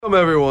Welcome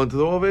everyone to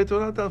the Ove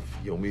Torah Daf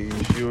Yomi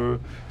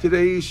Shiur.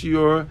 Today's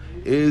Shiur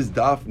is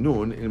Daf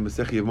Nun in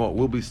Masech Yevamot.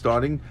 We'll be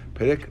starting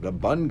Perek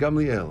Rabban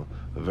Gamliel,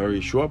 a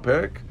very short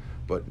Perek,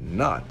 but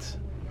not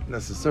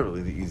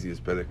necessarily the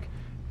easiest Perek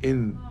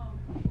in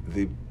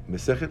the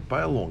Masechet by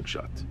a long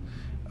shot.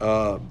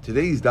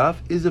 Today's Daf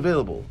is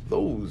available.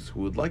 Those who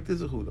would like the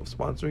zechut of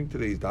sponsoring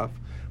today's Daf,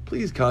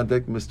 please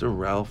contact Mr.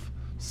 Ralph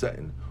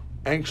Seton.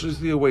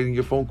 Anxiously awaiting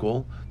your phone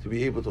call to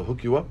be able to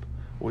hook you up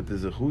with the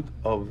zechut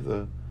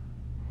of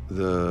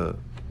the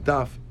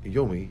Daf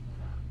Yomi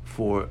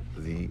for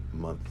the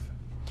month.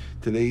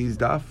 Today's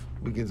Daf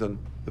begins on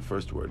the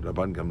first word,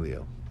 Rabban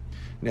Gamliel.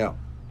 Now,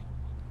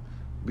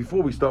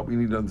 before we start, we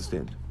need to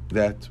understand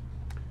that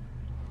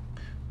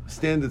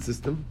standard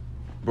system,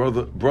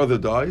 brother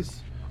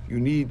dies, you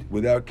need,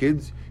 without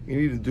kids, you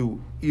need to do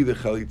either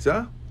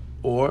chalitza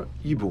or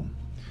yibum.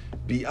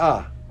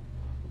 Bi'ah,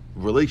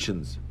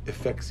 relations,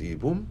 affects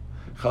yibum.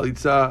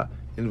 Chalitza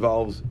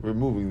involves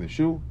removing the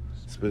shoe,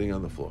 spitting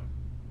on the floor.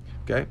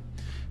 Okay?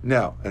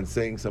 Now, and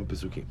saying some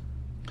pesukim.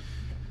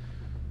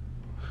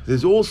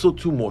 There's also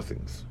two more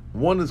things.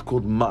 One is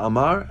called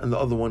ma'amar, and the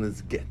other one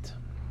is get.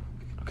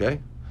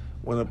 Okay?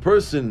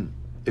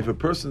 If a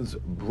person's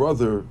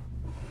brother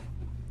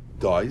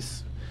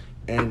dies,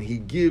 and he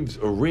gives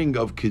a ring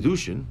of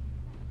kiddushin,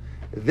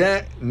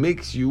 that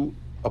makes you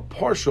a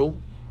partial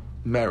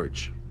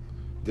marriage.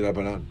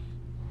 D'Rabbanan.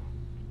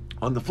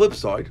 On the flip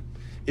side,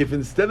 if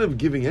instead of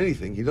giving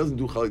anything, he doesn't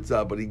do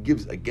chalitza, but he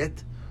gives a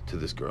get to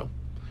this girl,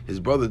 his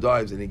brother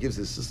dies and he gives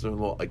his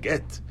sister-in-law a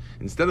get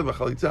instead of a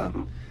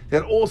chalitza,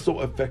 that also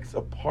affects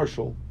a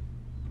partial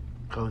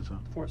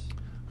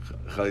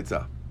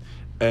chalitza.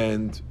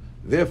 And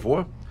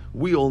therefore,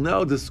 we'll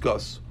now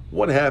discuss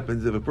what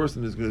happens if a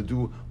person is going to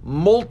do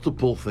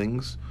multiple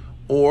things,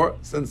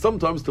 and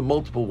sometimes to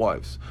multiple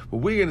wives.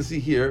 What we're going to see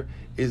here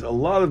is a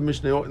lot of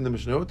Mishnayot in the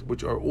Mishnayot,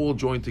 which are all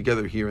joined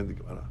together here in the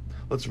Gemara.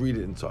 Let's read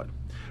it inside.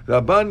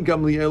 Rabban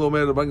Gamliel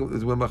Omer, Rabban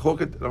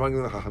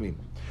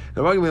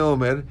Gamliel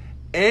Omer,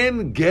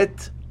 and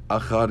get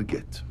achar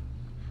get,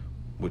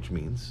 which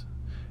means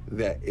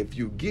that if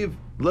you give,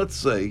 let's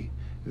say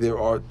there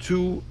are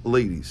two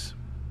ladies,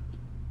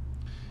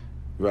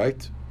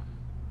 right?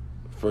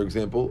 For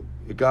example,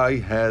 a guy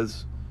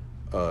has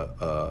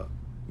a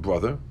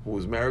brother who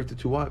was married to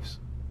two wives,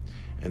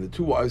 and the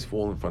two wives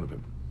fall in front of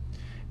him,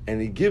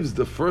 and he gives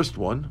the first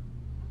one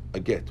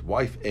a get.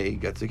 Wife A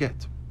gets a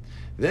get.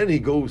 Then he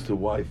goes to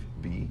wife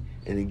B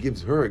and he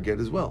gives her a get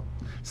as well.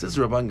 Says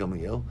Rabban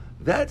Gamliel,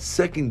 that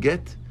second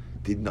get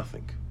did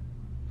nothing.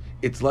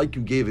 It's like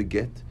you gave a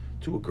get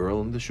to a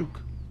girl in the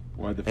shuk.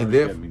 Why did the first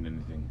get mean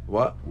anything?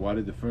 What? Why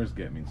did the first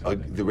get mean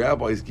something? The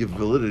rabbis give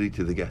validity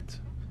to the get,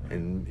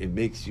 and it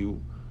makes you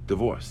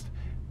divorced.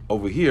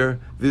 Over here,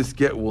 this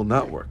get will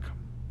not work,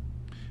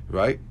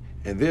 right?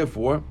 And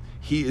therefore,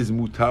 he is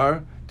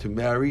mutar to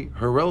marry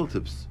her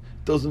relatives.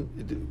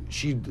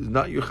 She's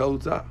not your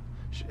chalutza,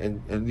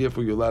 and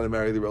therefore you're allowed to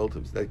marry the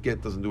relatives. That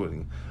get doesn't do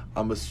anything.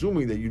 I'm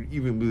assuming that you'd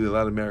even be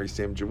allowed to marry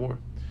Sam Jamor,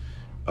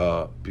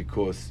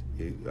 because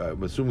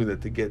I'm assuming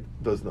that the get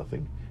does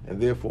nothing,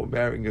 and therefore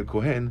marrying a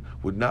Kohen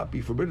would not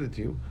be forbidden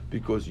to you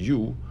because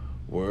you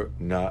were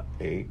not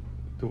a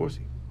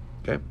divorcee.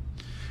 Okay?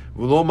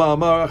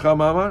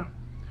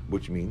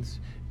 Which means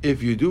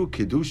if you do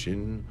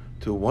kiddushin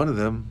to one of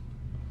them,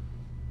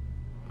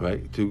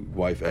 right, to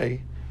wife A,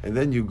 and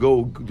then you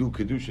go do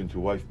kiddushin to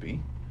wife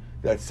B,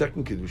 that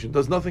second kiddushin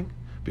does nothing,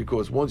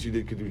 because once you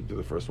did kiddushin to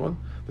the first one,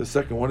 the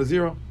second one is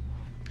zero.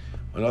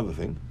 Another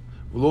thing,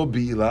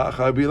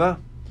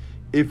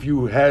 if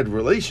you had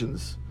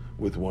relations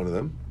with one of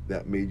them,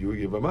 that made you a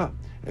yivama,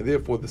 and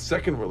therefore the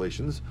second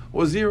relations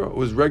was zero. It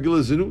was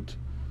regular zinut.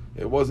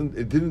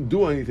 It didn't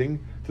do anything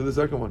to the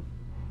second one.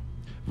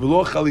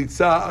 V'lo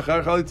chalitza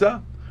achar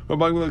chalitza.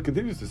 Rabban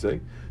continues to say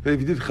that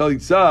if you did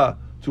chalitza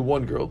to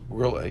one girl,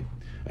 girl A,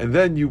 and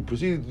then you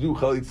proceeded to do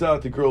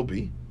chalitza to girl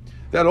B,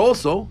 that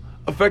also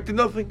affected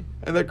nothing,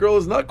 and that girl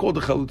is not called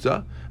a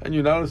chalutza, and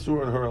you're not a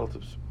surah on her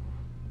relatives.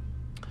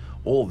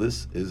 All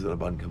this is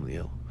Rabban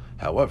Gamliel.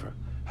 However,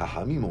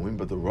 hachamim,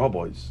 but the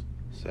rabbis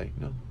say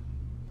no.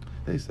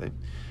 They say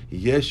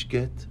yesh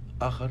get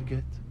achar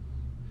get,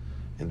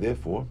 and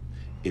therefore,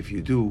 if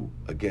you do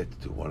a get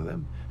to one of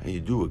them and you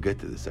do a get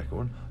to the second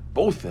one,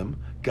 both of them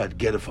got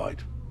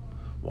getified.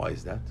 Why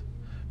is that?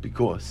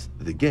 Because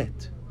the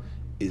get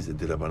is a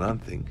d'Rabbanan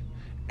thing,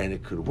 and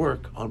it could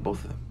work on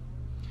both of them,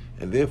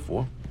 and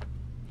therefore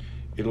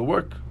it'll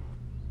work.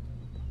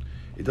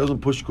 It doesn't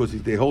push, because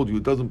if they hold you,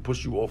 it doesn't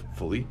push you off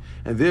fully,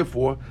 and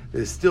therefore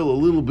there's still a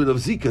little bit of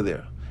zika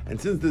there. And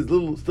since there's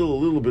still a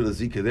little bit of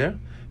zika there,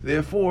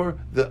 therefore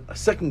the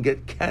second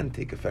get can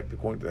take effect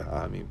according to the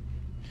Ha'amim.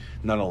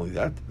 Not only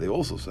that, they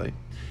also say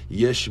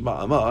yesh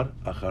ma'amar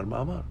achar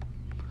ma'amar.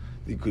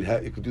 You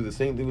could do the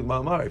same thing with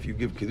ma'amar. If you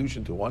give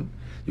kiddushin to one,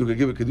 you could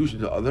give a kiddushin to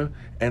the other,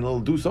 and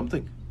it'll do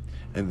something,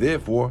 and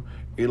therefore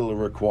it'll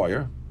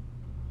require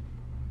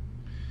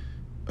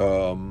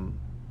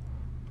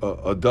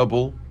a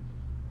double.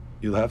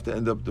 You'll have to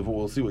end up.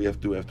 We'll see what you have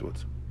to do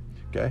afterwards.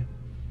 Okay.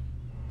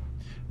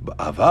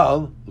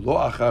 Aval lo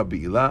achar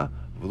bi'ilah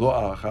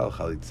v'lo achar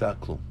chalitza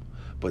klum.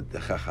 But the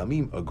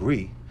Chachamim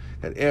agree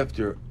that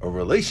after a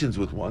relations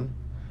with one,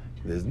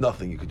 there's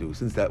nothing you could do.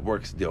 Since that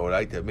works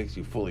deoraita, that makes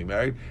you fully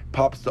married,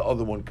 pops the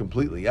other one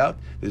completely out.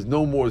 There's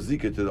no more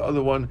zika to the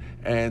other one,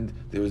 and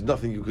there is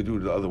nothing you could do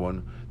to the other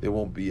one. There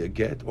won't be a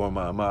get or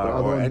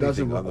ma'amar or anything.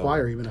 Doesn't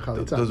require even a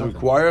chalitza. Doesn't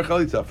require a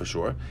chalitza for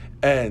sure,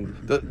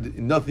 and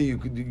nothing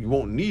you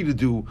won't need to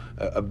do.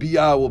 A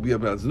biyah will be a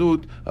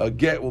baznut, a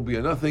get will be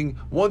a nothing.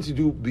 Once you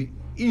do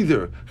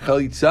either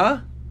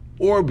chalitza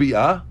or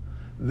biyah,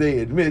 they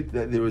admit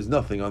that there is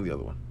nothing on the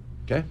other one.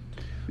 Okay.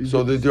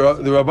 So the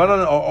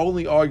Rabbanan are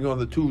only arguing on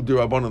the two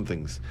Rabbanan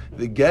things,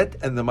 the get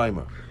and the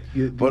maimer.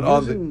 But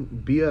using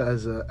bia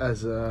as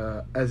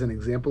an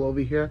example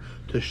over here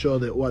to show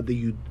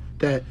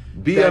that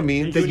bia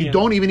means that you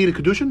don't even need a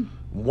kedushin.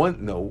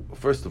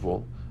 First of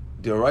all,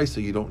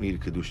 deraisa you don't need a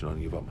kedushin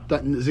on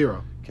yivama.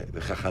 Zero. Okay,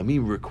 the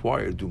Chachamim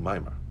require do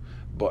maimer,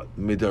 but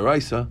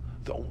midaraisa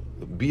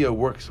the bia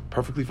works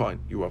perfectly fine.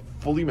 You are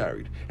fully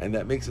married, and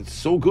that makes it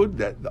so good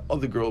that the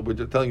other girl, we're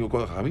just telling you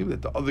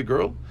that the other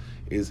girl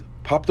is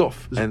popped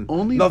off, and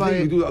only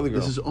nothing you do to the other girl.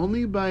 This is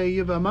only by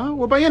Yivama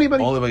or by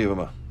anybody? Only by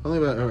Yivama. Only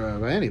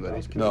by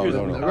anybody. No.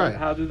 Right.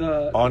 How do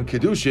the on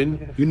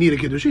Kedushin, you need a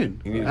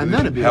Kedushin.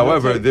 Then a bia.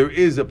 However, there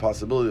is a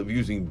possibility of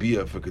using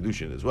bia for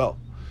Kedushin as well.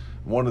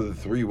 One of the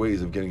three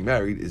ways of getting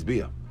married is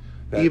bia.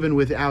 Even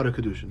without a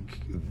Kedushin.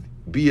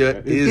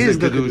 Bia is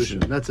the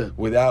Kedushin. That's it.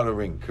 Without a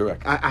ring,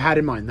 correct. I had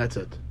in mind, that's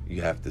it.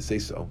 You have to say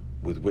so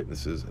with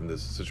witnesses in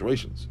this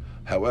situations.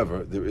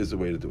 However, there is a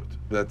way to do it.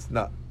 That's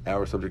not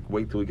our subject.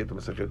 Wait till we get to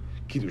Masechet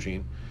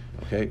Kiddushin.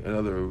 Okay,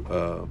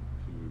 another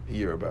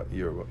year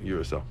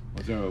or so.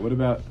 What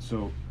about,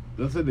 so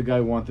let's say the guy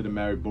wanted to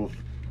marry both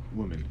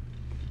women.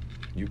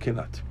 You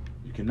cannot.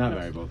 You cannot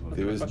marry both women.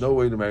 There is no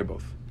way to marry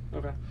both.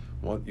 Okay.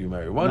 You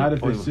marry one. Not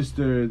if they're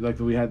sister, like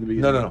we had to be.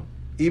 No.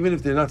 Even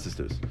if they're not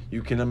sisters,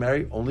 you cannot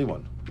marry only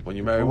one. When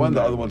you marry one,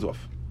 the other one's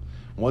off.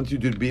 Once you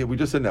did bia, we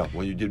just said now.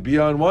 When you did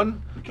bia on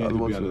one, the other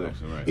one's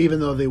off. Right. Even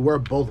though they were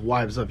both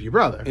wives of your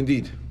brother.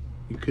 Indeed.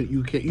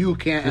 You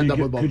can't end up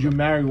with both. Could you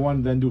marry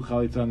one, then do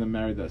chalitza, and then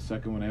marry that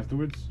second one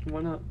afterwards?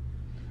 Why not?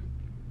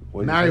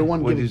 Marry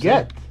one, give a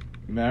get.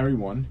 Marry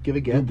one, give a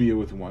get. Do bia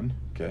with one.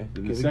 Okay.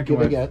 Then the second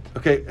give a get.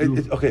 Okay.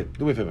 Okay.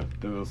 Do me a favor.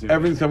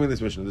 Everything's coming in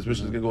this mission. This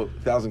mission is going to go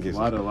 1,000 cases.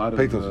 A lot of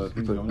things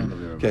going on over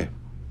there. Okay.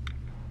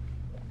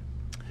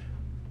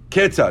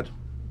 Ketzad.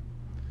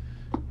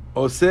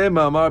 Oseh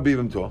ma'amar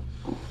b'yivamto.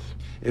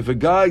 If a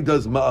guy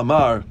does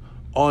ma'amar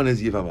on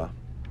his yivama,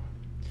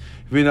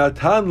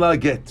 v'natan la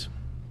get,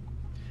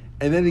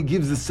 and then he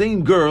gives the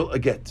same girl a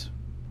get.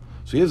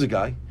 So here's a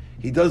guy,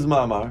 he does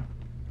ma'amar,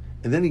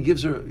 and then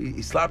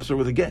he slaps her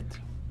with a get.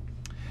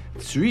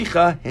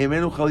 Tzricha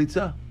hemenu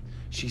chalitza.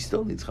 She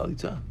still needs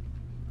chalitza.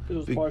 It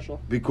was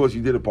partial. Because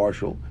you did a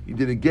partial. You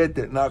did a get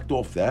that knocked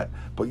off that,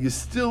 but you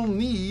still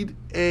need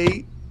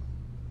a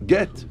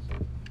get.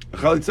 A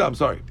chalitza, I'm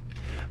sorry.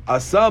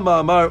 Asa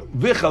ma'amar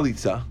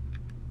v'chalitza.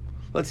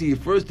 Let's see, you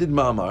first did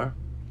ma'amar,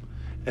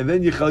 and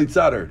then you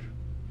chalitzad her.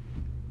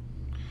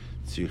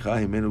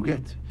 Tzricha hemenu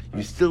get.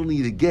 You still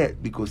need a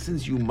get, because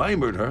since you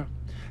mimered her,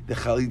 the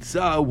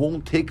chalitza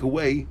won't take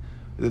away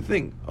the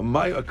thing. A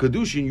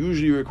kedushin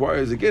usually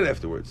requires a get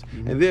afterwards,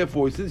 and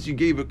therefore, since you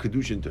gave a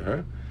kedushin to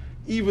her,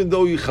 even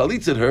though you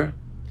chalitzed her,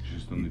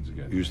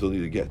 you still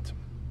need a get.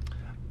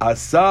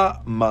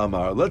 Asa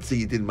ma'amar. Let's say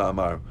you did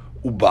ma'amar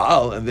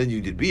ubal, and then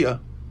you did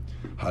bia.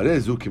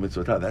 Harezu ki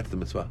mitzvata. That's the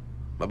mitzvah.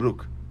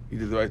 Mabruk. You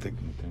did the right thing.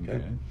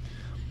 Okay.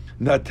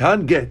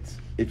 Natan get.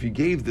 If you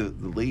gave the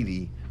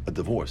lady a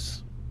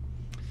divorce,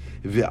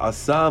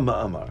 ve'asa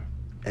ma'amar,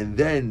 and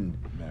then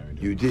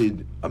you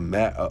did a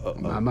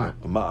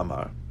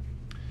ma'amar.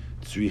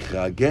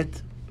 Tzricha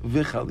get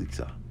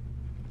v'chalitza.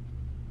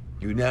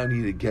 You now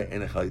need a get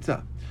and a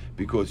chalitza,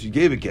 because you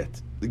gave a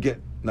get. The get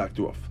knocked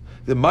her off.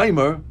 The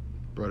mimer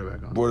brought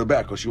her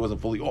back because she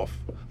wasn't fully off.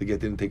 The get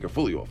didn't take her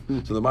fully off.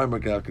 So the mimer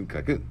can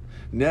kick in.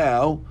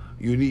 Now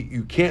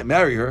you can't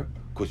marry her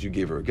because you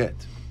gave her a get.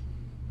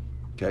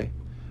 Okay,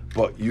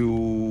 but you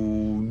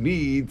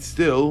need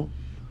still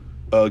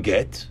a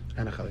get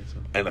and a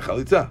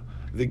chalitza.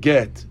 The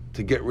get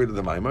to get rid of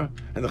the mimer,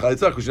 and the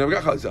chalitza because you never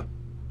got chalitza.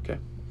 Okay,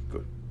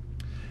 good.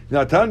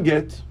 Natan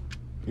get.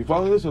 You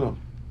following this or no?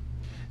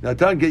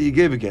 Natan get. You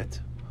gave a get.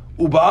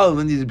 Ubal,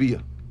 then you did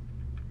bia.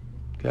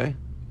 Okay.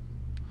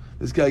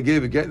 This guy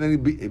gave a get, and then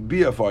he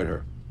bia-fied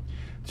her.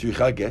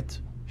 Tzricha get.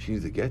 She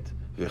needs a get.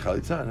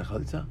 V'chalitza and a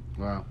chalitza.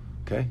 Wow.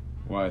 Okay.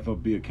 Well, I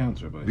thought bia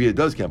counts, Rabbi. Bia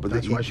does count, but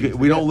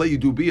we don't let you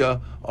do bia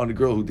on a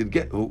girl who did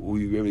get, who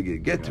you ever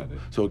get to.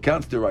 So it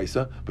counts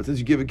deraisa. But since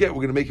you give a get,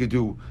 we're going to make you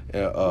do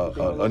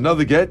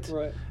another get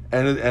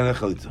and a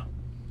chalitza.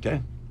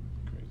 Okay.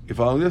 Great. You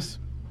following this?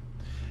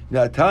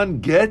 Natan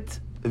get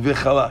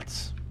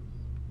v'chalatz.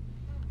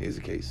 Here's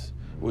the case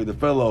where the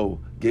fellow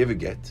gave a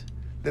get,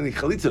 then he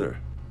chalitzed her.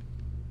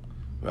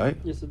 Right?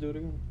 Yes, to do it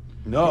again.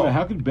 No.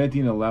 How could Bet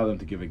Din allow them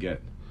to give a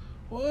get?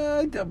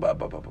 What?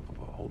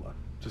 Hold on.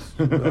 Just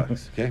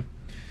relax, okay?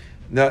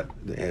 Not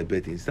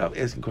Beit Din. Stop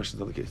asking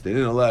questions on the case. They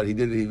didn't allow it. He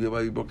did it.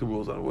 He broke the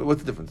rules.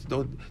 What's the difference?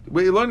 Don't.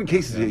 When you learn in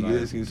cases here, you're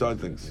asking side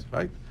things,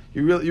 right?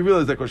 You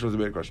realize that question was a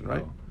bad question,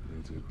 right? Oh, I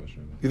think it's a good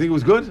question. You think it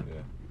was good?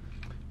 Yeah.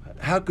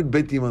 How could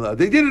Beit Din allow?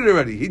 They did it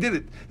already. He did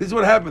it. This is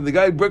what happened. The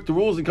guy broke the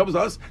rules and comes to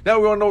us. Now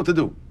we don't know what to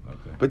do.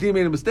 Okay. Beit Din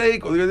made a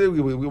mistake. Or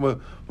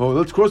well,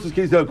 let's cross this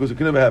case out because it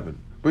can never happen.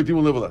 Beit Din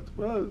will live with that.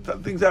 Well,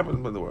 things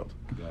happen in the world.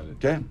 Got it.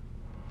 Okay.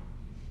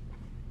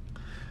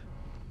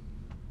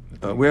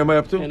 Where am I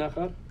up to? En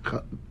achar.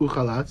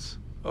 Uchalatz.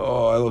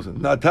 Oh, I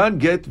listen. Natan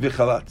get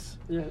v'chalatz.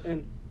 Yeah,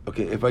 en.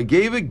 Okay, if I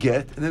gave a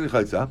get and then a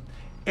chalitza,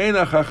 en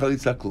achar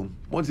chalitza klum.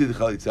 Once you did the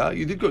chalitza,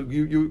 you did good.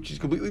 She's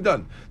completely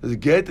done. There's a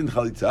get and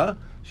chalitza.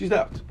 She's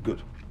out.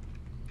 Good.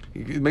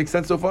 It makes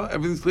sense so far.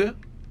 Everything's clear.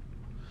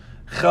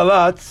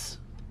 Chalatz,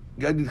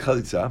 guy did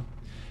chalitza,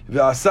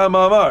 ve'asa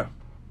ma'amar.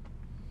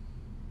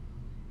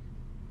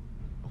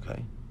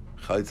 Okay,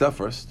 chalitza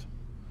first,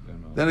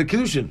 then a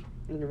kiddushin.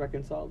 And you're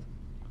reconciled.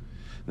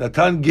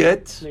 Natan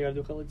get. And you gotta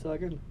do chalitza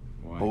again.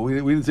 Why? Oh, we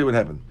didn't say what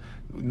happened.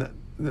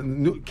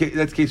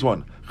 That's case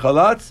one.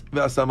 Chalatz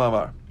ve'asa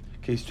ma'amar.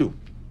 Case two.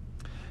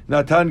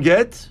 Natan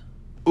get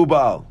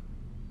ubaal.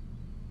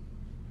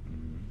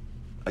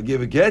 I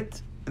gave a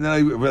get and then I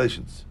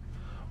relations.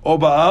 O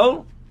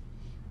baal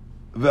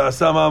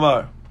ve'asa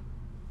ma'amar.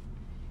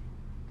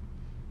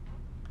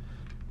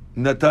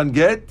 Natan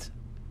get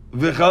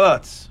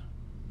ve'chalatz.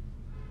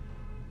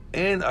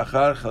 En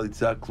achar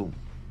chalitza klum.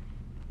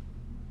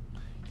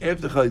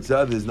 After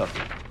chalitza, there's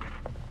nothing.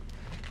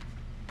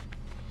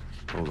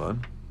 Hold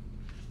on.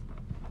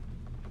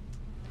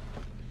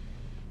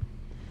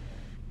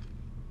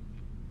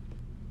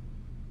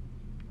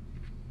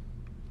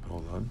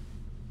 Hold on.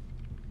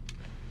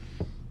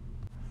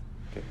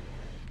 Okay.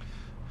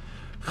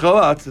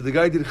 Chalatz, the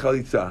guy did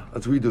chalitza.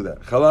 Let's redo that.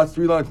 Chalatz,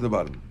 3 lines in the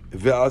bottom.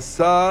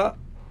 Ve'asa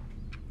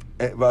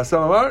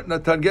mamar,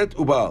 natan get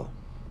ubaal.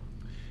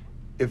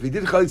 If he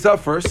did chalitza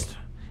first,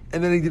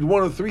 and then he did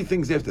one of 3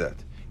 things after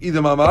that. Either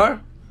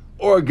mamar,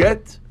 or a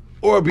get,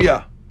 or a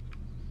biyah.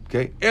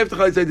 Okay? After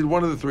chalitza, he did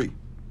one of the 3.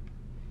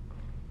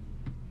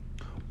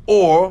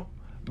 Or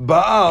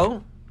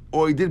baal,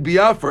 or he did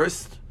biyah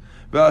first.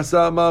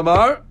 Ve'asa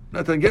mamar,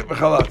 natan get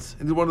v'chalatz.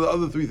 He did one of the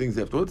other 3 things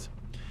afterwards.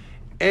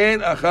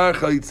 And achar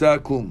chalitza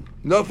klum.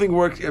 Nothing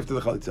works after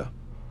the chalitza.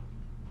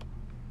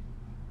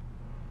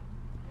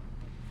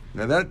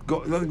 Now nothing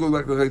goes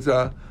back to the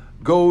chalitza.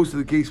 Goes to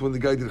the case when the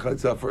guy did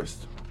chalitza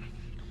first.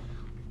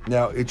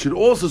 Now it should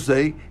also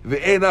say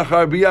ve'en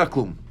achar biyah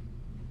klum.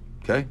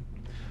 Okay,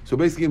 so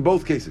basically in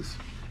both cases,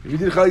 if you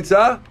did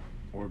chalitza,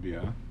 Or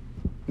biyah.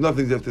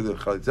 nothing's after the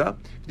chalitza.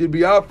 If you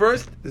did biyah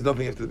first, there's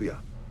nothing after the biyah.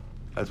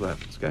 That's what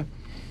happens. Okay,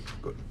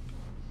 good.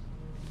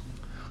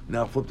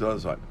 Now flip to the other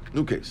side.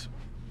 New case.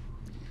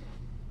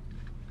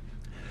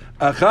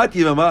 Achat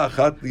yevama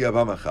achat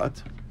liyavam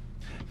achat,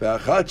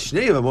 ve'achat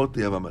shnei yevamot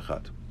liyavam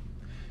achat.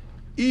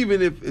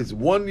 Even if it's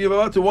 1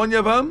 yevamah to 1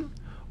 yavam,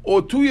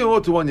 or 2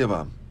 yevamot to 1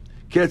 yavam.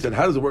 Ketzad,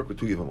 how does it work with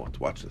 2 yevamot?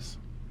 Watch this.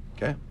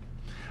 Okay?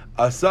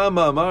 Asa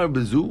ma'amar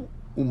bezu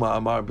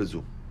u'ma'amar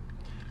bezu.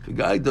 If a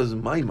guy does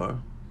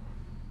ma'amar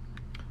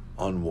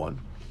on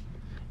one,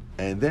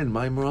 and then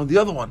ma'amar on the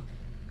other one.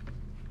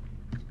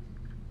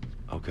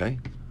 Okay?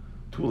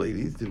 2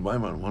 ladies did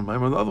ma'amar on one,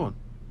 ma'amar on the other one.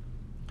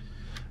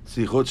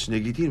 Sichot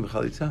shnei gitin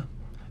v'chalitza.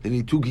 They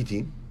need 2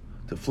 gitin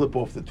to flip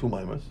off the 2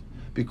 ma'amars.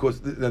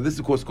 Because now this is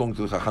of course going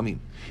to the Chachamim.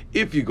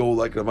 If you go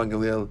like Rabban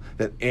Gamliel,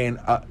 that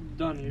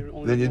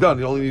Done. then you're done.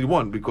 You only need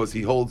 1 because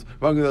he holds.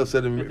 Rabban Gamliel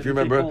said, if you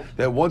remember,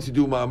 that once you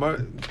do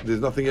ma'amar, there's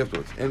nothing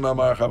afterwards. En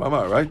ma'amar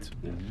chamamar, right?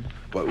 Mm-hmm.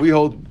 But we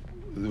hold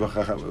the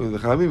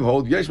Chachamim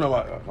hold yesh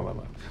ma'amar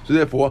chamamar. So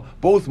therefore,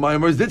 both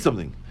ma'amars did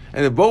something,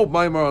 and if both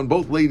ma'amar on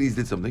both ladies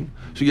did something,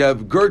 so you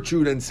have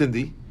Gertrude and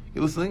Cindy.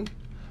 You listening?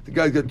 The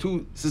guy's got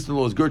 2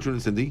 sister-in-laws, Gertrude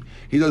and Cindy.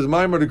 He does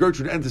ma'amar to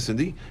Gertrude and to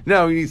Cindy.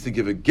 Now he needs to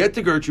give a get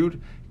to Gertrude,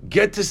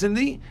 get to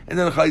Cindy, and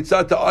then a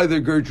chalitza to either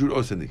Gertrude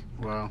or Cindy.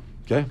 Wow.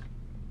 Okay?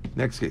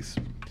 Next case.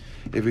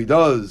 If he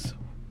does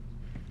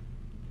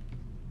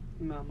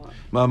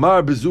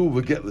ma'amar bezu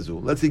v'get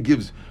lezu, let's say he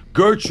gives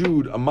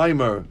Gertrude a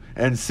ma'amar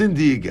and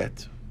Cindy a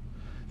get,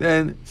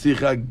 then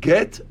tzricha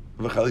get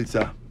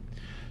v'chalitza.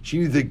 She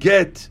needs a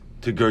get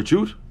to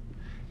Gertrude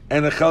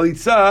and a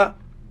chalitza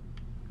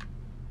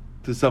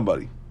to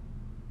somebody.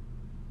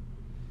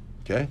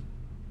 Okay?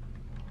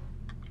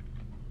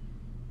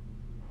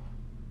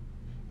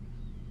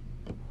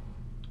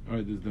 All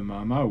right, does the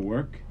ma'amar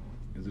work?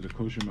 Is it a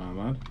kosher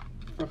ma'amar?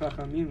 For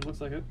Chachamim,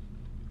 looks like it.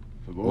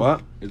 For both?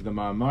 What? Is the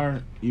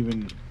ma'amar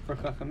even For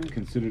Chachamim.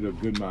 considered a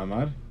good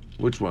ma'amar?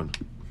 Which one?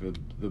 For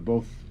the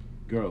both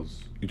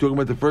girls. You talking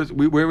about the first?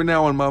 We're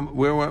now on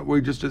where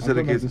we just I'm said a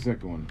talking about case. the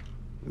second one.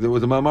 There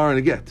was a ma'amar and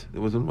a get.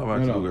 There was a ma'amar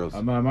and 2 No, girls. a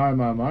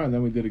ma'amar, and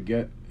then we did a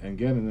get, and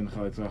then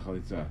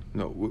chalitza.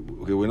 No,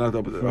 okay, we're not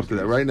up to that. case.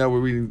 Right now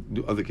we're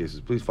reading other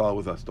cases. Please follow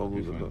with us. Don't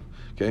lose Okay, it. fine.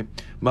 Okay?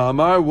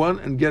 Ma'amar 1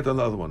 and get on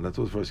the other one. That's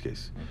the first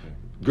case. Okay.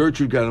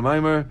 Gertrude got a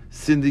ma'amar,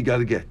 Cindy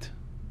got a get.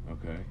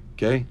 Okay.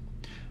 Okay?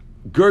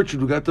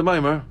 Gertrude, who got the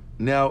ma'amar,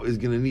 now is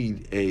going to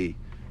need a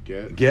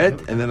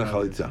get and then a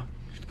chalitza.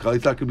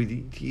 Chalitza could be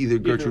to either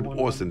Gertrude one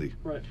or of them. Cindy.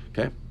 Right.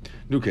 Okay?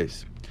 New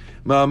case.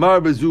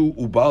 Ma'amar bezu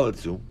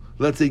ubalatzu.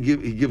 Let's say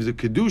he gives a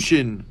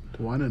kedushin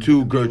To one and to Bia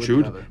with the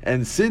Gertrude, other.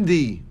 and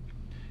Cindy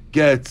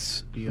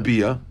gets Bia.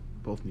 Bia.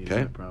 Both need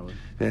Okay. that probably.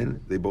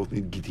 Then they both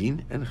need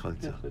gitin and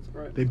chalitza. Yeah, that's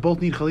right. They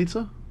both need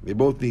chalitza. They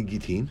both need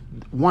gitin.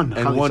 One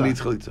And chalitza. one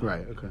needs chalitza.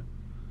 Right. Okay.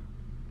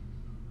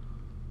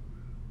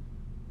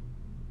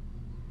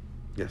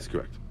 Yes,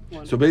 correct.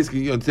 One. So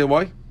basically, you understand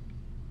why?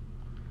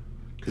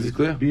 Is it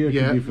clear? Beer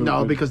Yeah. could be for No,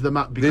 with- because the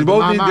because They the both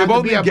mama need. They and the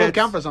both Bia need both gets.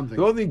 count for something.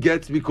 They both need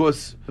gets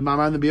because The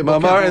mama and the Bia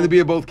both Mamar count. and the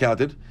Bia both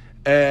counted,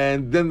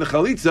 and then the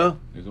chalitza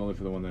It's only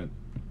for the one that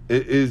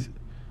is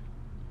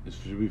it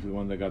should be for the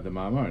one that got the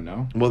mamar.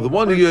 No, well the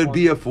one first you had one.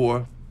 Bia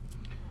for.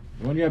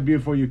 the one you have beer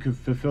for, you could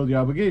fulfill the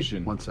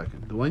obligation. 1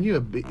 second. The one you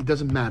have, it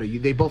doesn't matter.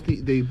 They both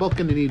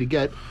gonna need a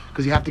get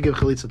because you have to give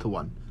chalitza to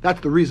one. That's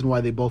the reason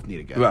why they both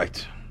need a get.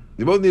 Right.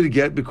 They both need to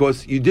get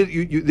because you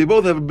did. They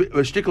both have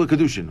a shtickle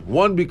kedushin.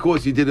 One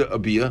because you did a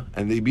bia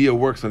and the bia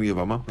works on the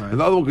yavama, Right. and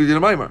the other one because you did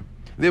a mimer.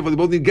 Therefore, they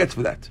both need gets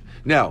for that.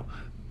 Now, Well,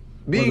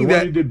 being the that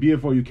one you did beer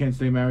for, you can't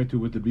stay married to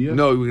with the beer.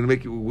 no, we're going to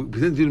make you.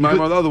 Since you did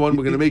mimer on the other one,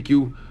 we're going to make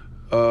you.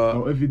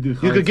 Oh, if you did,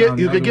 You could chalitza get on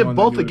you the could other give one,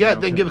 both then the you get,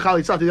 would- then okay. give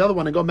chalitza to the other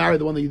one and go marry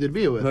the one that you did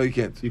bia with. No, you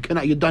can't. You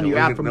cannot. You're done. You're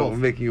out from both. We're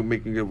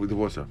making you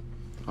divorce her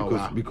Oh, because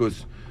wow.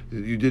 because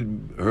you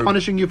did her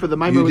Punishing you for the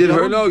mimer. You with did the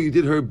her other no. one? You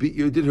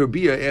did her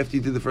bia after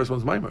you did the first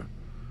one's mimer.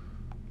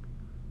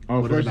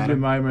 Oh, What does first it you matter?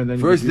 did mimer and then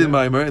First you you did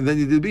mimer and then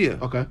you did bia.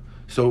 Okay.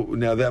 So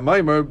now that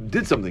mimer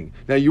did something.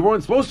 Now you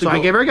weren't supposed to. So go,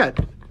 I gave her a get.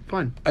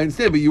 Fine. I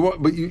understand, but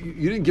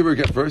you didn't give her a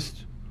get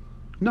first,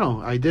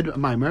 No, I did a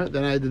mimer,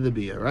 then I did the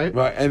bia. Right.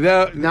 right? And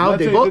now Now Let's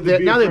they say both. you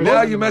did the Now bia they first.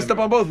 now both. you messed up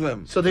on both of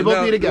them. So they both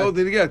now need a get. They both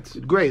need a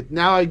get Great.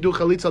 Now I do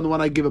chalitza on the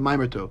one I give a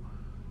mimer to.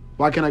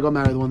 Why can't I go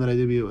marry the one that I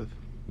did bia with?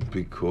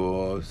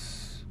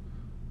 because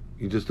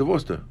you just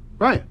divorced her.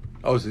 Right.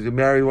 Oh, so you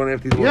married one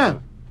after you divorced Yeah.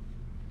 her.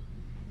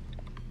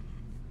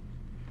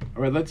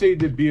 All right, let's say you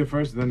did beer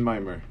first, then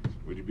mimer.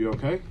 Would you be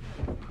okay?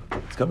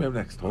 It's coming up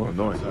next. Hold on,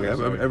 don't worry. Sorry, We have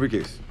sorry. every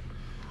case.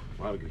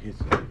 Wow, good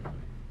hits.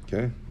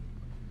 Okay.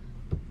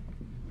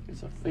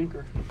 It's a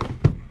thinker.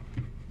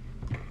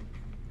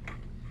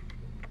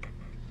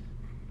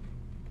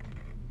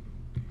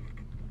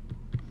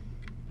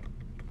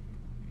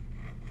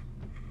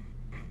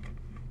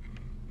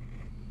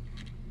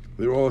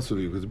 They're all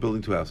asudi because they're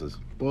building two houses.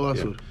 Well, that's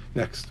Yeah. what.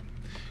 Next.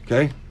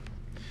 Okay.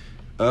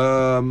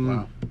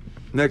 Wow.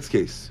 Next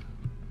case.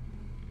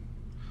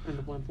 End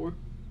of line 4.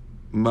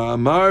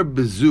 Ma'amar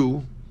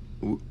bezu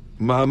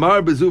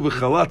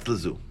v'chalat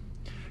lezu.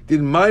 Did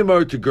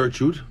Maimar to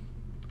Gertrude,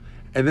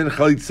 and then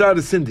Chalitza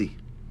to Cindy.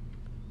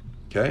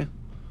 Okay?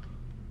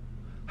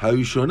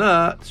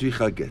 Hayushona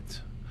tzricha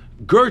get.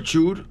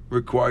 Gertrude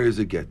requires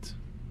a get,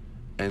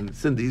 and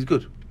Cindy is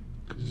good.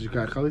 Because you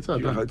got chalitza.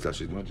 You got done. Chalitza,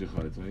 she's good. Once you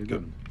chalitza, you're Good.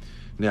 done.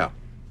 Now,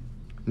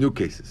 new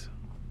cases.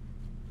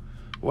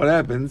 What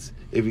happens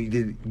if he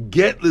did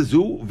get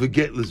lezu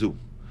v'get lezu?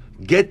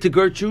 Get to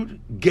Gertrude,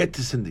 get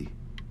to Cindy.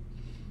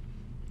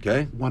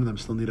 Okay? One of them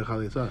still need a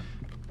chalitza.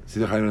 See,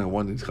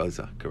 one needs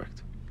chalitza.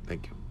 Correct.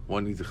 Thank you.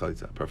 One needs a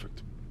chalitza.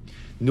 Perfect.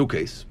 New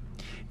case.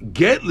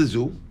 Get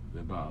lezu,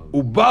 The Baal.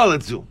 ubal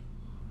lezu.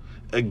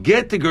 A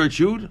get to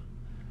Gertrude,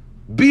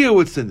 beer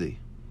with Cindy.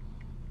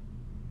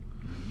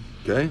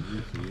 Okay?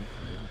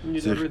 You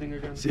need Sich- everything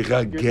again.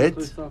 sicha Get get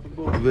the stuff in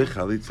both.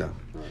 V'chalitza.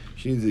 Right.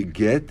 She needs a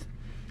get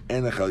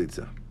and a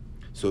chalitza.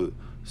 So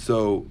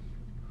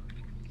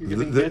You're the,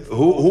 giving the, gets to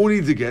who both. who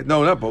needs a get?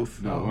 No, not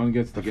both. No, one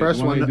gets The the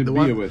first one, you did the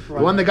beer one, with. the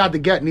one that got the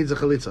get needs a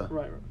chalitza.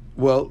 Right, right.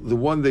 Well, the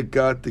one that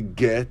got the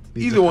get,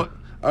 Needs either a- one.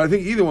 I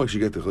think either one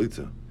should get the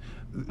chalitza.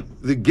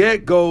 The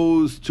get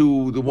goes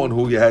to the one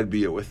who you had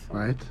beer with,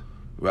 Right.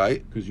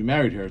 right? Because you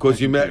married her. Because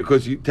you technically.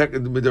 because you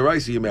technically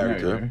midaraisa you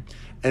married Married her, her.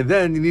 and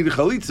then you need a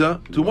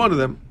chalitza to one of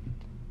them.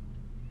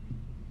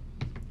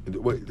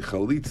 Wait, the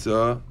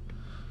chalitza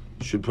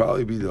should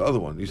probably be the other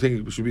one. You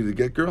think it should be the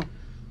get girl?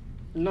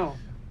 No.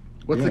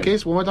 What's Yeah. the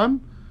case? One more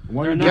time.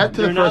 One They're you Get not,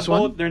 to the they're first not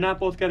one. both, they're not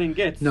both getting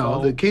gets. No,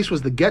 so the case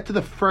was the get to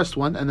the first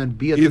one and then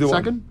be at Either the one.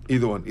 second.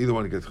 Either one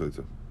gets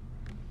chalitza.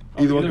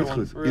 Oh, Either one either gets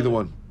one, chalitza. really? Either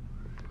one.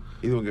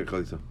 Either one get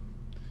chalitza.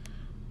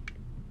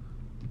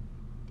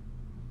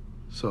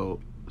 So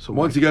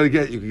Once why, you got to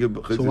get, you can give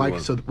chalitza. so to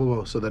why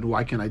one. so then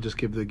why can't I just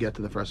give the get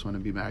to the first one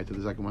and be married to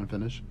the second one and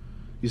finish?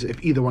 You say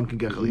if either one can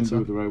get didn't do it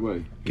chalitza, the right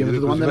way. give it to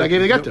the one that I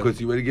gave the get to. Because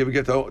you already gave a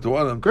get to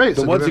one of them. Great,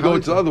 So so once give you her go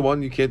into the chalitza. other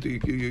one, you can't do.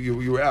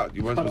 You were out.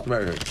 You weren't supposed to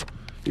marry her.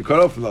 You cut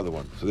off from the other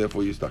one, so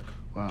therefore you're stuck.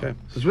 Wow. Okay.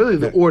 So it's really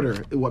the Yeah. order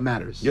what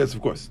matters. Yes,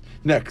 of course.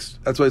 Next,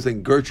 that's why I'm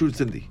saying Gertrude,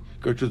 Cindy.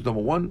 Gertrude's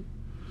number one.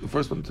 The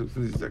first one,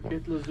 Cindy's the second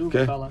Get one. Lezu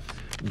Okay. Chalat.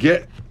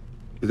 Get.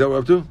 Is that what we're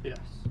up to? Yes.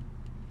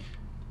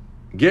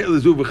 Get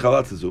lezu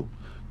v'chalat lezu.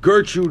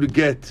 Gertrude to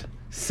get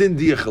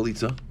Cindy a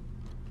chalitza.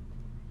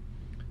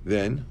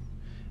 Then,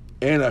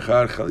 en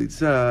achar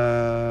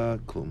chalitza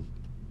klum.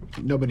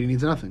 Nobody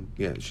needs nothing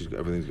Yeah,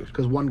 everything's good.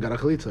 because one got a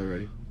chalitza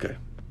already. Okay.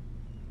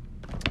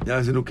 Now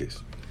there's a new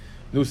case.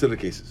 New set of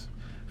cases.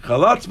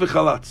 Chalatz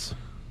v'chalatz.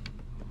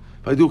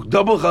 If I do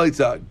double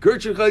chalitza,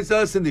 Gertrude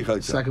chalitza, Cindy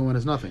chalitza. Second one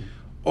is nothing.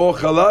 or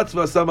chalatz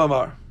v'asa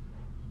mamar,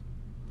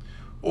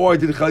 or I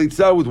did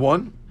chalitza with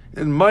one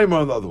and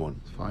maimar on the other one.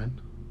 It's fine.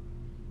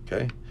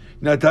 Okay,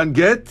 natan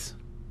get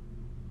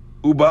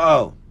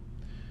ubaal,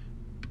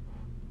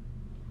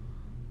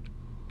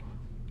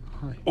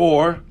 Hi.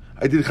 or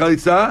I did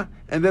chalitza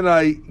and then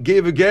I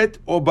gave a get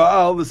or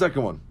baal the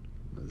second one,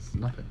 There's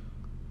nothing.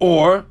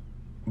 or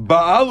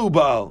baal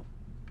ubaal,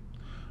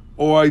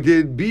 or I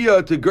did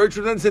bia to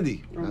Gertrude and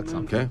Cindy. That's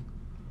Amen. Okay.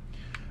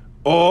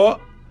 Or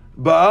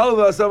Baal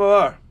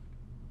v'asamamar.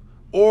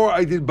 Or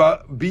I did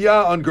Bia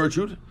on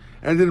Gertrude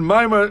and then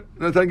Maimar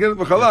Natan Get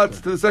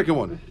v'chalatz to the second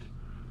one.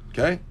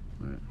 Okay?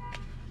 Right.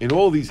 In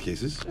all these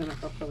cases, And a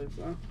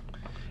chalitza.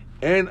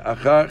 and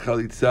achar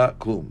chalitza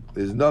klum.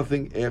 There's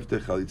nothing after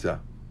chalitza.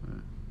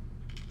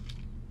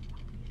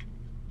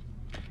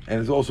 And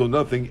there's also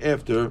nothing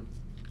after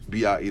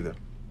Bia either.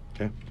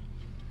 Okay?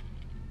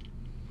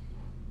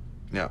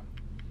 Now,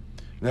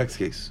 next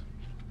case.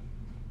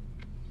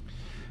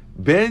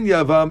 Ben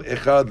yavam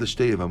echad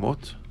l'shtei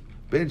yavamot,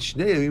 ben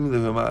shnei yavim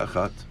levama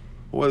achat,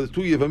 or there's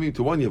two yavamim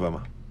to one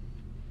yavama.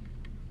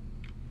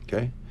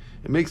 Okay,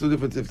 it makes no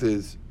difference if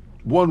there's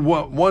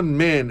one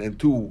man and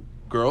two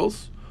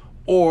girls,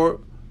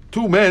 or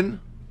two men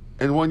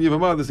and one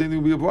yavama. The same thing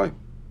will be applied.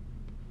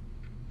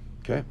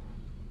 Okay,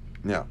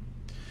 now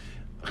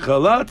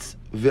chalatz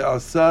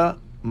ve'asa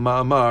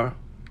ma'amar.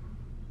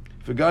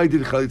 If a guy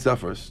did chalitza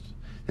first,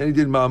 then he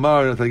did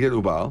ma'amar and ataget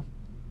ubal.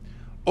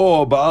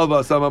 Or Baal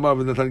v'asa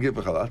mamar v'natan get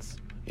v'chalatz.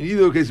 In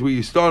either case, where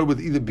you started with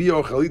either Bia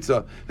or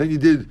Chalitza, then you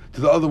did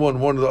to the other one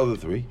of the other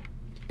three.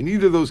 In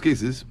either of those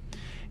cases,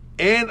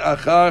 en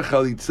achar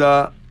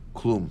Chalitza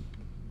klum.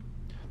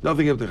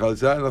 Nothing after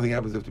Chalitza, and nothing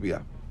happens after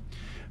Bia.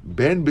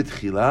 Ben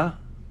betchila,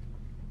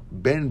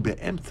 ben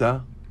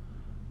be'emta,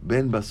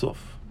 ben basof.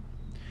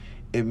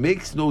 It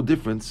makes no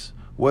difference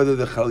whether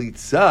the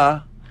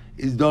Chalitza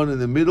is done in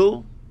the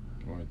middle,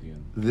 Or at the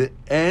end. the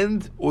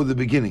end, or the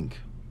beginning.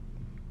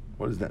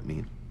 What does that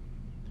mean?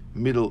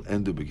 Middle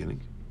and the beginning.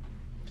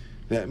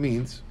 That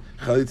means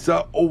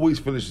chalitza always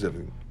finishes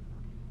everything.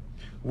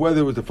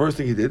 Whether it was the first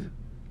thing he did,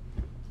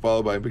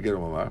 followed by a beget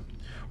mamar,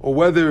 or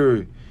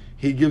whether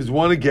he gives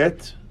one a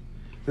get,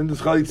 then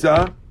there's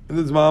chalitza, and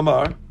there's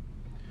mamar,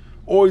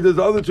 or he does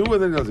the other two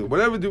and then he does it.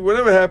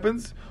 Whatever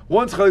happens,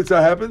 once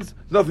chalitza happens,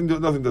 nothing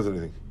does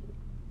anything.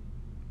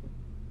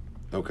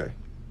 Okay.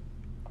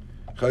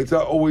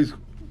 Chalitza always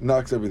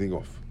knocks everything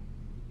off.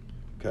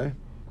 Okay.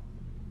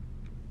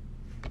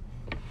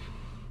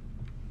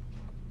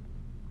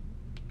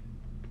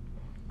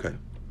 Okay.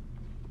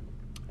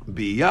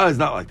 Bia is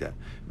not like that.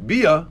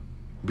 Bia,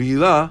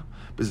 bila,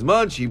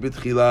 bisman shi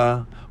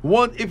betchila.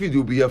 One, if you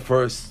do bia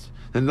first,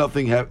 then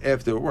nothing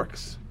after it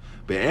works.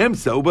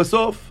 Be'emsa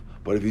ubasof.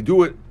 But if you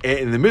do it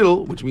in the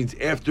middle, which means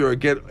after a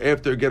get or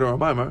a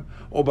maimar,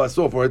 or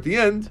basof, or at the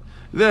end,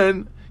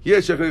 then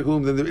yes,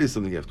 then there is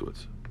something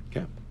afterwards.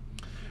 Okay.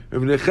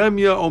 Rabbi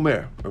Nechemia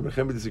Omer. Rabbi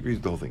Nechemia disagrees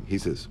with the whole thing. He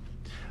says,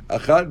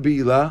 "Achat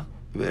bi'ilah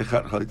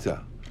ve'echat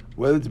chalitza."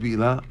 Whether it's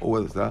bi'ilah or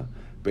whether it's not,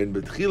 ben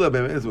betchila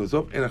ben be'emes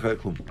and achat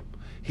klum.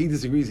 He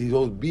disagrees. He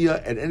holds bia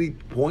at any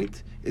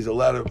point is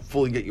allowed to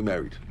fully get you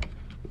married,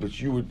 which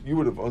you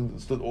would have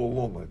understood all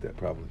along like that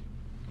probably.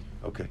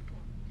 Okay.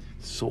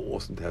 So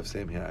awesome to have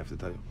Sam here. I have to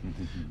tell you.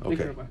 Thank you,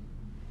 Okay. Rabbi.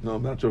 No,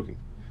 I'm not joking.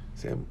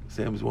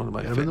 Sam's one of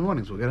my. Get him in the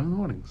mornings. We'll get him in the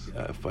mornings.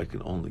 If I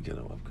can only get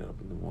up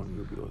in the morning, it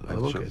would be awesome. I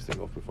have Oh, to shut okay. this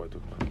thing off before I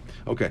talk about it.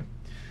 Okay.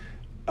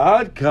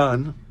 Ad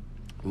kan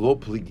lo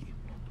pligi.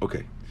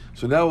 Okay.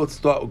 So now let's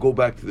go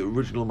back to the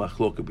original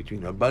machloka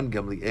between Rabban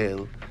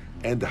Gamliel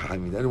and the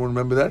Chachamim. Anyone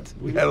remember that?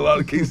 We had a lot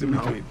of cases in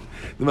between.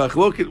 The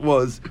machloket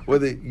was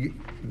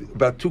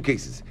about two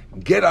cases: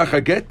 get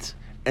acha get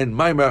and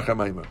maimar acha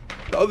maimar.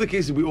 The other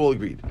cases we all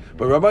agreed,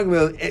 but Rabban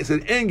Gamliel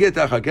said en get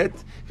acha get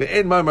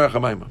ve'en maimar acha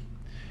maimar.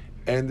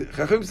 And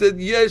Chacham said,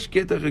 yes,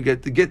 get acha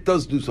get. The get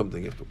does do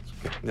something afterwards.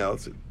 Okay, now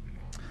let's see.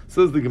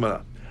 Says the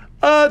Gemara.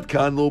 Ad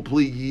kan lo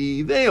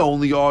pligi. They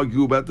only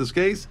argue about this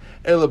case.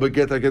 Ela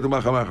beget acha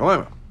macha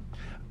maimar.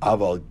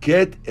 Aval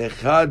get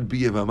echad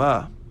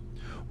biyevama.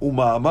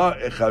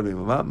 Uma'amar echad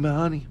biyevama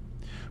mehani.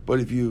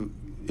 But if you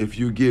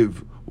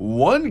give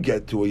one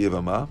get to a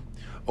yevama,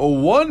 or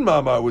one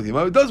ma'amar with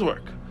yevama, it does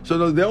work. So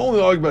no, they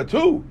only argue about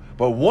two,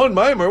 but one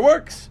ma'amar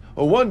works,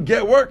 or one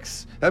get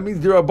works. That means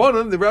the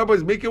Rabbanan, the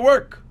rabbis make it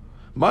work.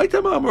 My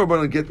time ma'amar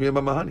Rabbanan get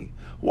biyevama mehani.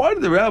 Why do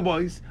the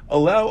rabbis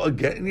allow a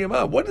get in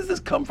yevama? What does this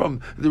come from?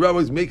 The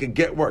rabbis make a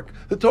get work.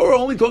 The Torah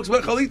only talks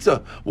about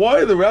chalitza. Why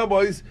are the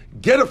rabbis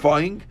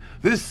getifying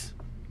this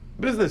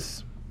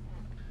business?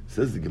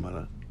 Says the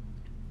Gemara.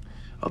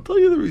 I'll tell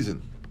you the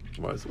reason.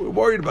 We're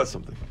worried about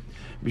something.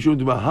 Since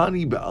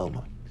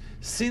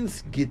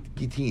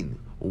gitin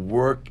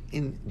work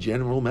in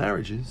general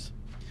marriages,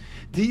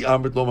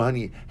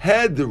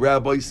 had the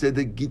rabbi said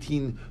that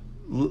gitin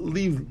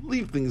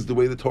leave things the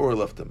way the Torah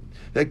left them,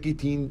 that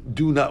gitin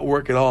do not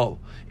work at all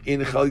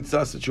in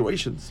chalitza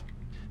situations,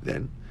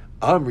 then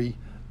Amri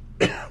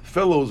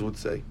fellows would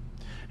say,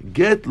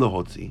 get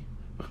lahotzi,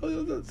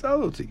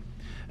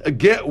 a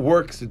get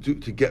works to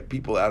get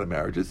people out of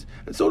marriages,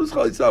 and so does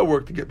chalitza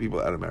work to get people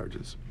out of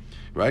marriages.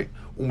 right?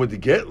 Umad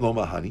get lo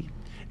mahani,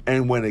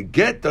 and when a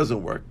get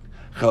doesn't work,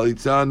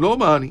 chalitza no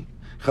mahani.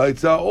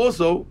 Chalitza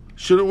also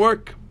shouldn't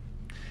work.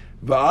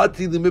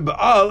 Va'ati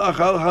limib'al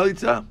achal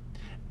chalitza,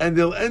 and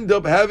they'll end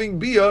up having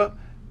bia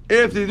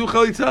after they do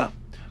chalitza,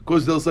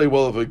 because they'll say,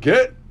 well, if a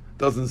get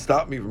doesn't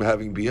stop me from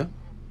having bia,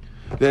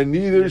 then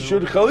neither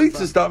should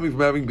chalitza stop me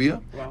from having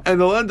bia, and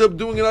they'll end up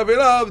doing an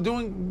avirah of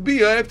doing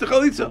bia after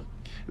chalitza.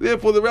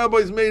 Therefore, the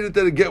rabbis made it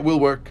that a get will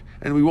work,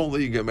 and we won't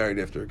let you get married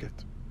after a get.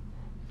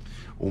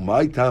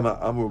 Why did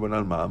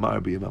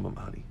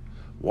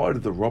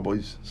the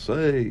rabbis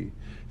say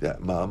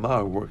that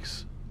ma'amar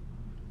works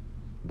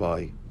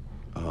by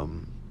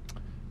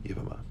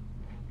yivama?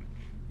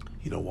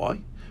 You know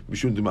why?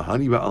 Because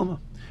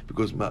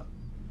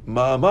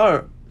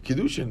ma'amar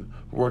kiddushin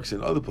works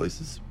in other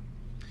places.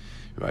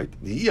 Right?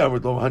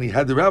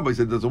 Had the rabbi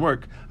said it doesn't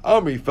work,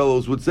 Amri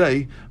fellows would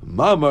say,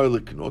 Ma'amar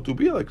liknot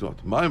u'bia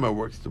liknot. Ma'amar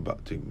works to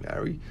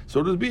marry,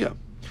 so does bia.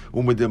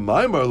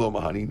 Ma'amar lo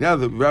mahani. Now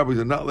the rabbis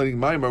are not letting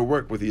Ma'amar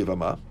work with the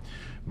yivama.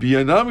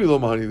 Bia nami lo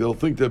mahani. They'll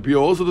think that bia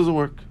also doesn't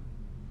work.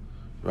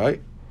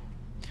 Right?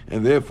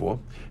 And therefore,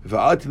 and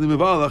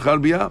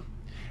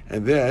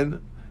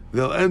then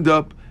they'll end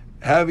up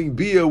having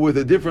bia with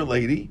a different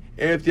lady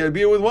after you had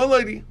bia with one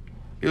lady.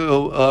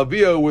 He'll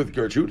bia with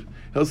Gertrude.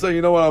 He'll say,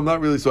 you know what, I'm not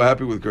really so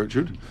happy with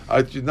Gertrude.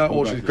 She's not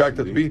all she's cracked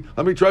up to be.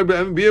 Let me try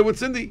having beer with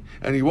Cindy.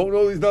 And he won't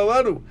know he's not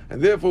allowed to.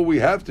 And therefore we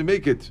have to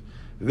make it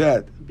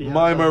that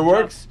Maimer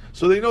works,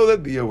 so they know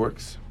that beer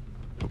works.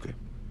 Okay.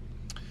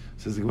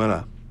 Says the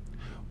Gemara.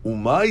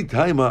 Umay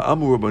taima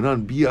amur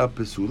rabbanan bia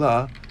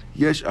pesula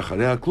yesh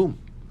acharei klum.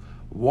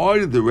 Why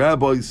did the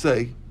rabbis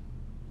say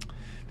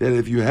that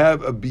if you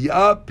have a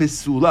bia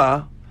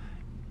pesula,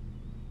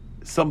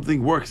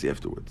 something works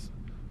afterwards?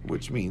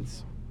 Which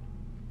means,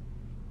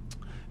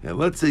 and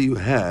let's say you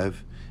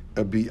have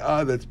a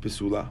bi'ah that's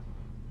pesula.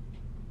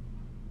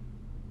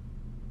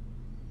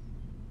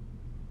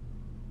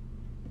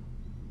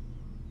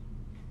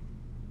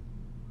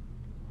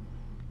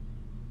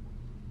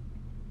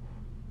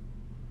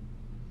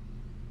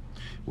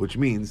 Which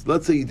means,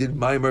 let's say you did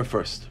Maimer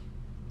first,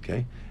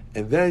 okay?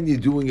 And then you're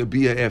doing a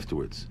bia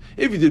afterwards.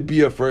 If you did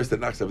bia first, that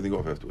knocks everything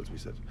off afterwards, we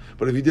said.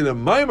 But if you did a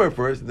Maimer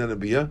first and then a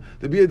bia,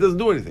 the bia doesn't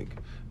do anything.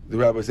 The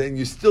rabbi is saying,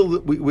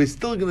 we're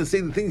still going to say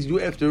the things you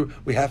do after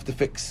we have to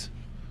fix.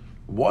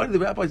 Why did the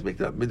rabbis make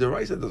that up?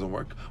 Midaraisa doesn't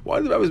work. Why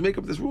did the rabbis make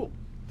up this rule?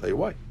 I'll tell you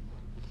why.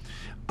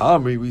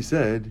 Amri, we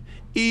said,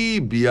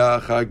 if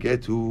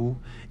the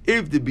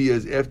bia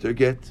is after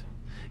get,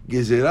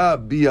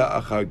 gezerah bia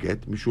achar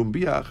get, mishum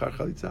bia achar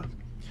chalitza.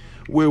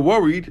 We're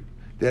worried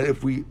that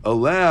if we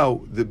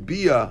allow the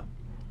bia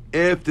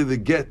after the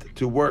get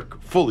to work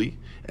fully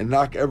and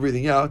knock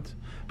everything out,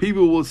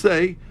 people will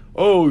say,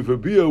 oh, if a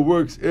bia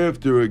works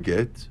after a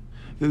get,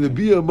 then the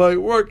bia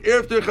might work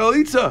after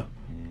chalitza,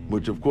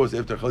 which of course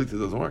after chalitza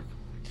doesn't work.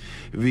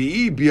 And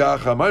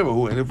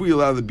if we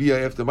allow the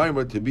bia after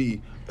maimer to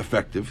be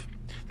effective,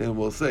 then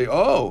we'll say,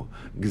 oh,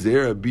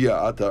 gzera bia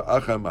ata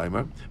achar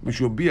maimer,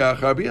 mishum bia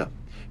achar bia.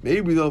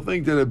 Maybe they'll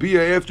think that a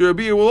bia after a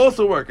bia will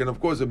also work, and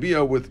of course a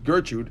bia with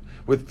Gertrude,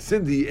 with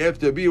Cindy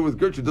after a bia with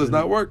Gertrude does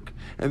not work,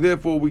 and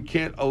therefore we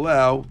can't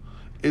allow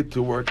it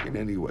to work in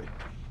any way.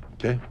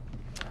 Okay?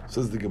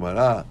 Says the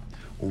Gemara,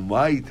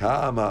 Umay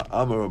ta'ama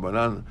amar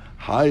rabbanan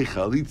hay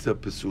chalitza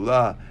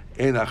pesula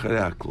en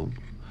acharei klum.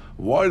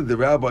 Why did the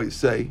rabbis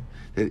say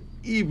that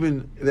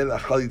even that a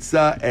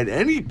chalitza at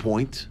any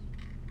point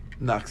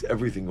knocks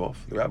everything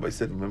off? The rabbi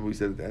said, remember we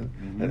said it then,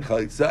 that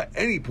chalitza at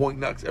any point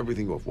knocks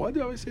everything off. Why did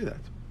the rabbi say that?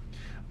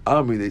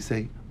 Amri, they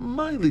say,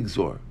 my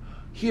ligzor.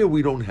 Here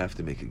we don't have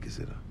to make a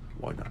gezerah.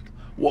 Why not?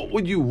 What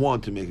would you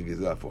want to make a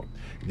gezerah for?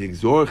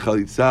 Nigzor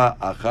chalitza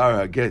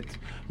achar haget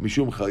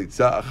mishum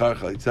chalitza achar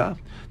chalitza.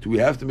 Do we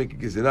have to make a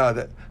gezerah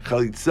that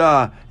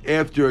chalitza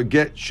after a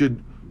get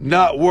should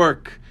not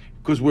work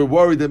because we're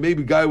worried that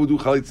maybe guy will do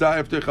chalitza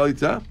after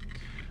chalitza?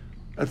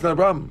 That's not a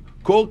problem.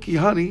 Kol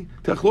kihani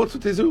techlotz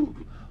tezu.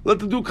 Let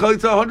them do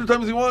chalitza 100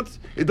 times he wants.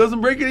 It doesn't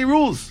break any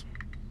rules,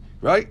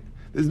 right?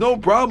 There's no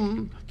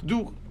problem to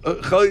do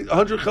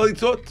 100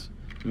 chalitzot.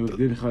 No,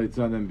 did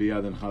chalitza then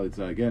bia then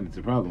chalitza again? It's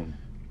a problem.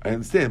 I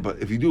understand, but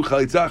if you do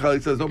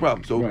chalitza is no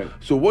problem. So, right.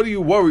 So what are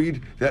you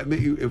worried that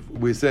if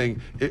we're saying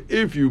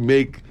if you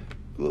make,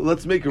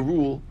 let's make a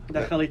rule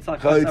that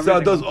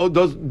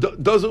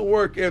chalitza doesn't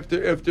work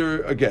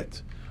after a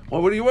get.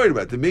 Well, what are you worried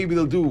about? That maybe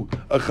they'll do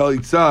a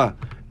chalitza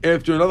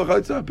after another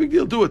chalitza. Big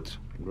deal, do it.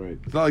 Right.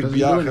 It's not like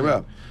bia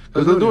chama.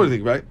 Doesn't do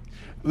anything, right?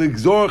 Maybe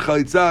we'll make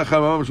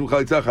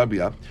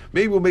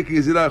a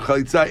gezerah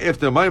chalitza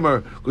after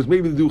maimer because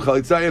maybe they do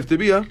chalitza after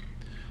bia.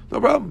 No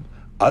problem.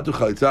 In the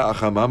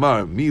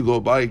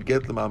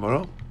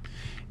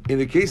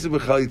case of a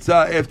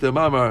chalitza after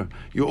mamar,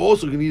 you're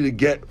also going to need a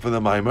get for the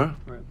maimer,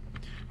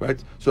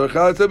 right? So a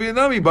chalitza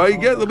b'yanami, buy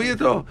get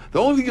l'biyah. The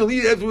only thing you'll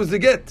need afterwards is the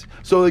get.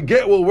 So the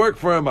get will work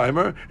for a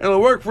maimer and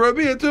it'll work for a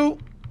biyah too.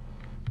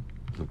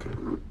 Okay.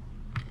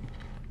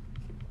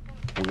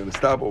 We're going to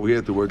stop over here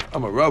at the word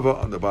Amarava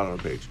on the bottom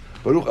of the page.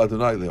 Baruch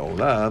Adonai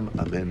le'olam.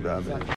 Amen v'amen.